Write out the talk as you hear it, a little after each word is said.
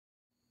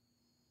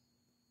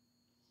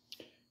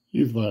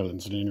Youth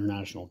Violence, an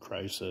International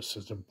Crisis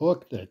is a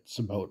book that's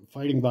about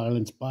fighting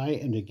violence by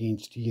and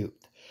against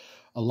youth.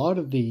 A lot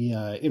of the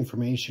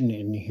information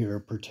in here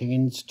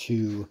pertains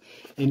to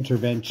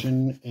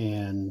intervention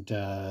and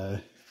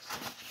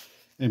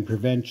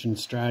prevention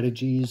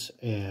strategies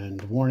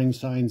and warning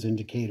signs,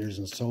 indicators,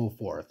 and so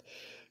forth.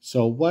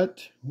 So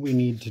what we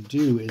need to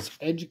do is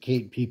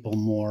educate people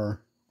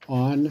more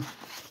on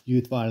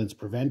youth violence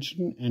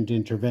prevention and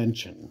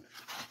intervention.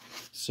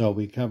 So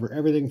we cover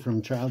everything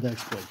from child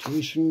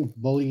exploitation,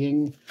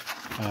 bullying,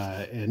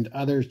 and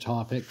other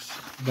topics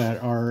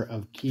that are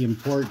of key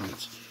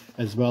importance,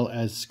 as well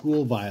as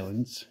school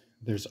violence.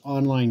 There's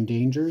online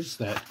dangers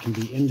that can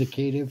be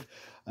indicative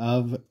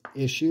of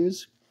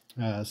issues.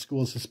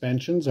 School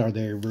suspensions, are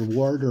they a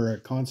reward or a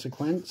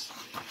consequence?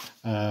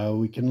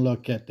 We can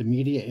look at the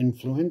media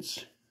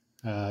influence,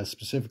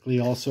 specifically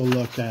also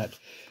look at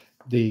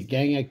the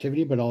gang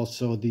activity, but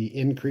also the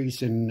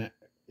increase in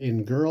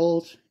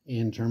girls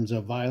in terms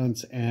of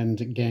violence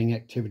and gang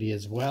activity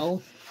as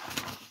well,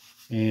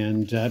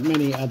 and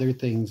many other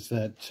things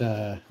that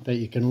that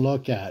you can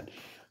look at.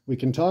 We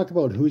can talk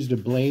about who's to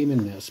blame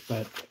in this,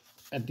 but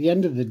at the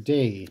end of the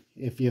day,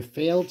 if you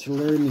fail to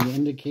learn the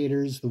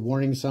indicators, the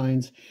warning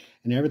signs,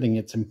 and everything,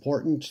 it's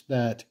important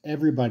that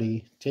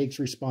everybody takes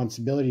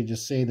responsibility to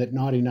say that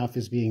not enough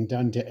is being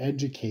done to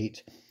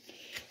educate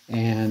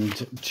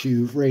and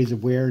to raise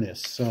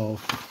awareness. So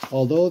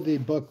although the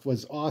book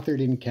was authored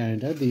in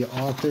Canada, the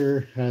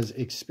author has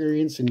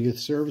experience in youth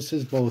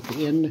services both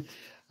in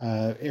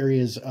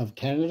areas of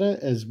Canada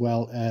as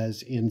well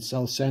as in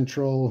South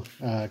Central,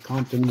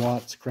 Compton,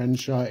 Watts,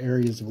 Crenshaw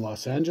areas of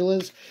Los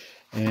Angeles.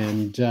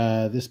 And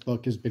this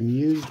book has been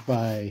used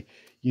by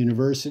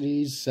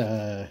universities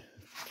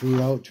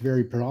throughout,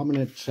 very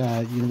prominent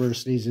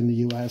universities in the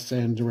U.S.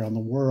 and around the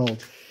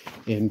world,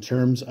 in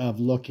terms of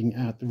looking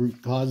at the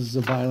root causes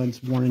of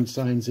violence, warning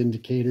signs,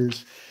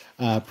 indicators,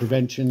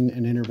 prevention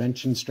and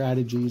intervention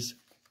strategies,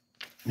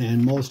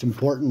 and most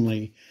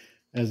importantly,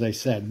 as I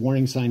said,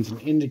 warning signs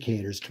and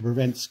indicators to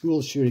prevent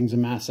school shootings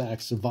and mass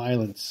acts of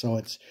violence. So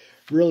it's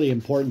really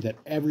important that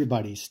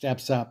everybody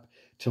steps up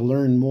to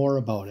learn more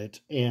about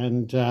it.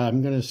 And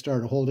I'm going to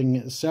start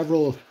holding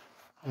several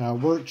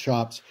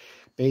workshops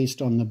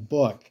based on the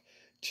book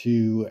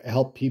to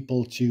help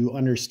people to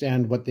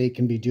understand what they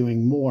can be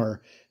doing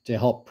more to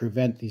help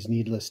prevent these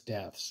needless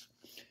deaths.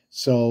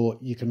 So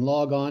you can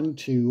log on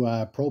to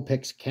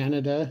ProPix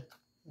Canada,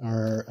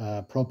 or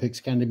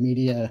ProPix Canada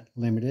Media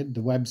Limited,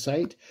 the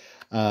website,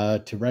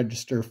 to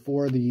register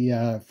for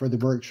the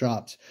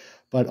workshops.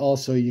 But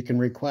also you can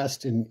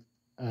request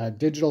a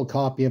digital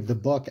copy of the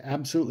book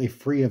absolutely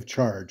free of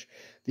charge.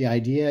 The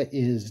idea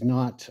is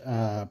not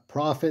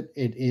profit,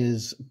 it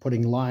is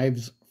putting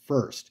lives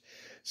first.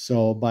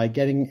 So by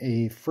getting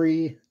a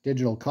free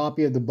digital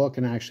copy of the book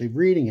and actually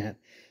reading it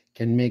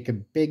can make a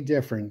big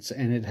difference,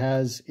 and it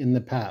has in the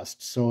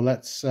past. So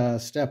let's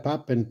step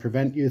up and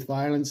prevent youth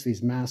violence,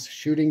 these mass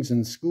shootings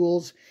in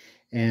schools.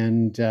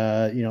 And,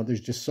 you know,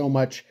 there's just so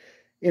much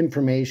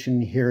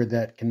information here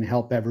that can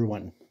help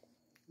everyone.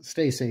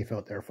 Stay safe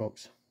out there,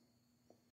 folks.